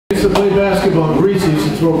used to play basketball in Greece. They used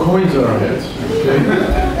to throw coins at our heads. Okay?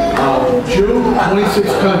 Choo, 26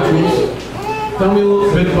 countries. Tell me a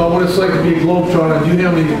little bit about what it's like to be a Globetrotter. Do you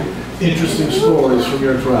have any interesting stories from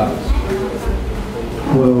your travels?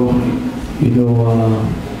 Well, you know,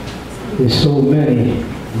 there's so many.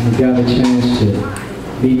 I got a chance to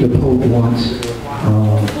meet the Pope once.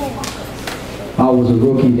 I was a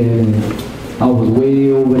rookie then, and I was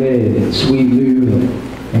way over there at Sweet Lou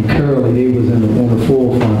and Curly. They was on the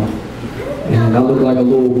forefront. And I look like a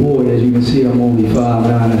little boy. As you can see, I'm only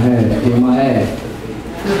 5'9½". Get my ass.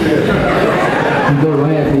 You know,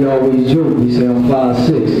 Anthony always joke. He said I'm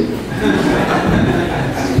 5'6".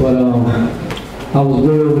 But I was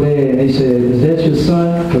way over there, and they said, "Is that your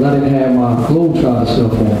son?" Because I didn't have my Globetrotter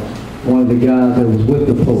stuff on. One of the guys that was with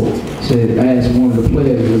the Pope said, asked one of the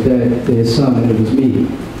players, "Was that their son?" And it was me.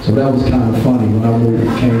 So that was kind of funny when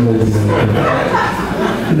I came over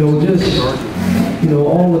there. You know, just, you know,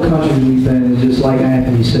 all the countries we've been, it's just like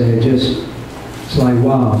Anthony said, just, it's like,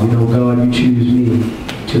 wow, you know, God, you choose me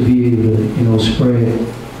to be able to, you know, spread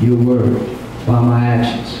your word by my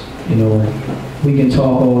actions. You know, we can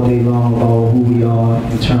talk all day long about who we are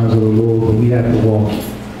in terms of the Lord, but we have to walk.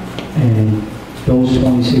 And those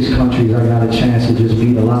 26 countries, I got a chance to just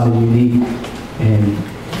meet a lot of unique and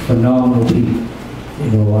phenomenal people.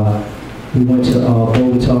 You know, we went to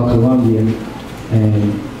Bogota, Colombia,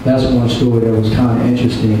 and that's one story that was kind of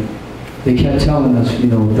interesting. They kept telling us, you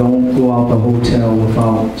know, don't go out the hotel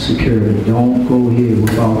without security. Don't go here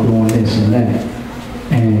without doing this and that.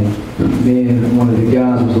 And then one of the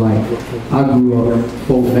guys was like, I grew up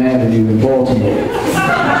Fulton Avenue in Baltimore.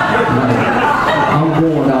 I'm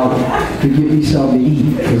going out to get me something to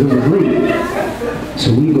eat because it was late.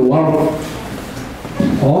 So we go out.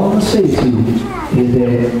 All I'm going to say to you is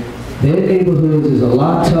that their neighborhoods is a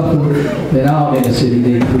lot tougher than our inner city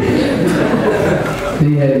neighborhoods.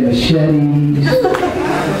 They had machetes,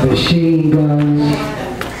 machine guns.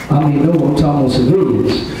 I mean, no, I'm talking about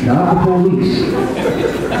civilians, not the police.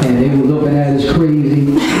 And they were looking at us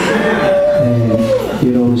crazy. And,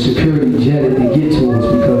 you know, the security jetted to get to us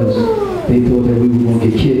because they thought that we were going to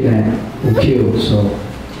get kidnapped or killed. So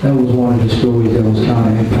that was one of the stories that was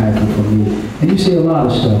kind of impactful for me. And you see a lot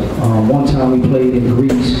of stuff. One time we played in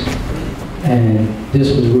Greece, and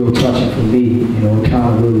this was real touching for me. You know, it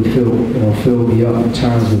kind of really filled me up in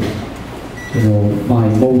terms of, you know, my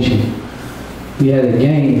emotion. We had a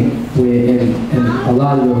game where in a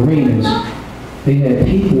lot of the arenas, they had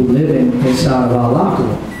people living inside of our locker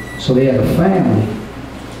room. So they had a family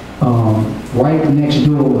right next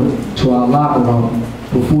door to our locker room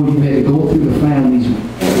before you had to go through the family's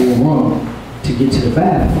room to get to the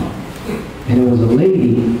bathroom. And there was a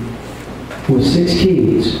lady with 6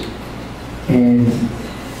 kids, and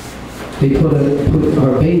they put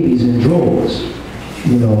her babies in drawers,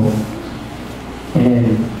 you know.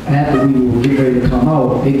 And after we were getting ready to come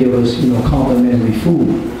out, they gave us, you know, complimentary food.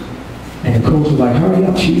 And the coach was like, "Hurry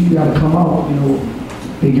up, Chief, you gotta come out, you know,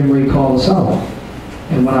 they getting ready to call us out."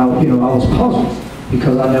 And when I was puzzled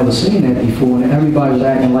because I never seen that before, and everybody was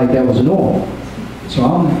acting like that was normal. So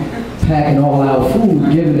I'm packing all our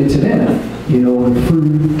food, giving it to them, you know, the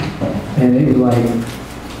food, and they were like,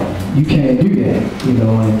 "You can't do that," you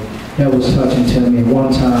know, and that was touching to me. And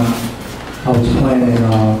one time I was playing in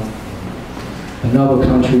another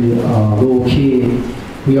country, little kid.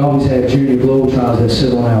 We always had junior Globetrotters that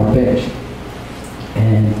sit on our bench.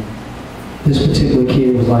 And this particular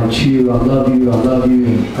kid was like, "Choo, I love you,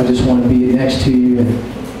 and I just want to be next to you." And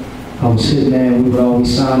I was sitting there, and we would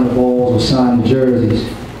always sign the balls or sign the jerseys.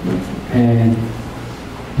 And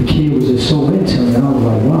the kid was just so into me, and I was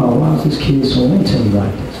like, wow, why is this kid so into me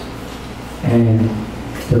like this? And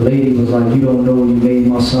the lady was like, "You don't know, you made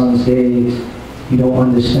my son's days. You don't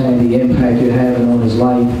understand the impact you're having on his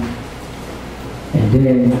life." And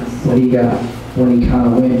then when he kind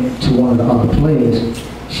of went to one of the other players,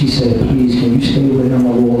 she said, "Please, can you stay with him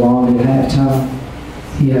a little longer at halftime?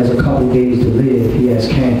 He has a couple days to live. He has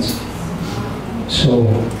cancer." So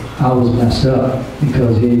I was messed up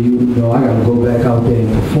because here, you know, I got to go back out there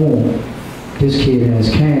and perform. This kid has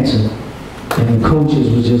cancer. And the coaches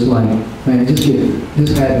was just like, "Man,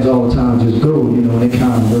 this happens all the time, just go," you know, and it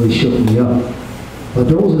kind of really shook me up. But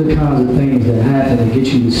those are the kinds of things that happen to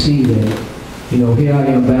get you to see that, you know, here I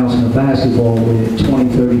am bouncing a basketball with 20,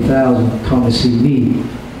 30,000 come to see me,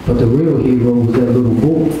 but the real hero was that little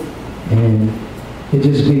boy. And it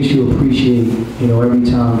just makes you appreciate, you know, every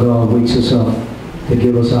time God wakes us up to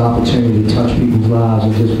give us an opportunity to touch people's lives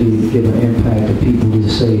and just give an impact to people to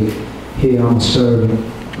say, "Hey, I'm a servant,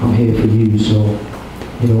 I'm here for you." So,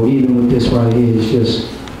 you know, even with this right here, it's just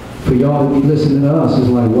for y'all to be listening to us, it's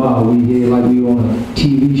like, wow, we here like we on a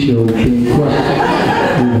TV show being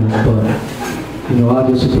questioned. But I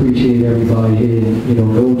just appreciate everybody here.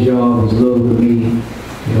 No job is little to me,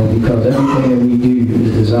 because everything that we do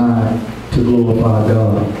is designed to glorify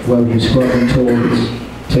God. Whether you're scrubbing toilets,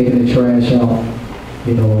 taking the trash out,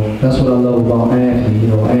 that's what I love about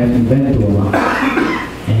Anthony. Anthony been through a lot.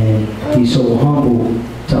 And he's so humble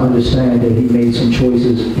to understand that he made some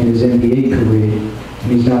choices in his NBA career.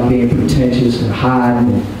 And he's not being pretentious and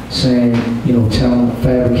hiding and saying, telling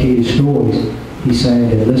fabricated stories. He's saying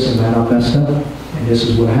that, listen, man, I messed up. And this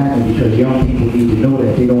is what happened, because young people need to know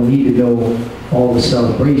that. They don't need to know all the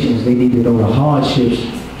celebrations. They need to know the hardships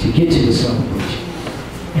to get to the celebration.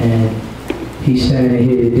 And he's standing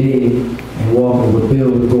here today and walking with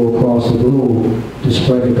Bill to go across the globe to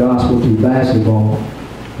spread the gospel through basketball.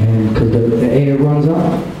 And because the air runs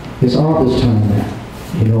out, it's Arthur's turn now.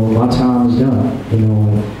 My time is done.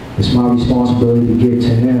 It's my responsibility to give to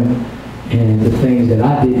him and the things that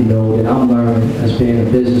I didn't know that I'm learning as being a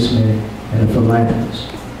businessman and a philanthropist.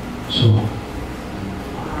 So.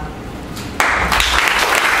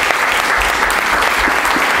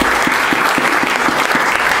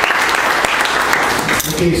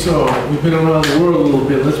 Okay, so we've been around the world a little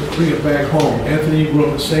bit. Let's bring it back home. Anthony, you grew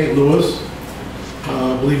up in St. Louis.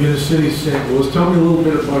 I believe in the city of St. Louis. Tell me a little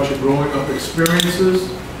bit about your growing up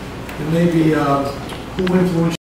experiences and maybe who influenced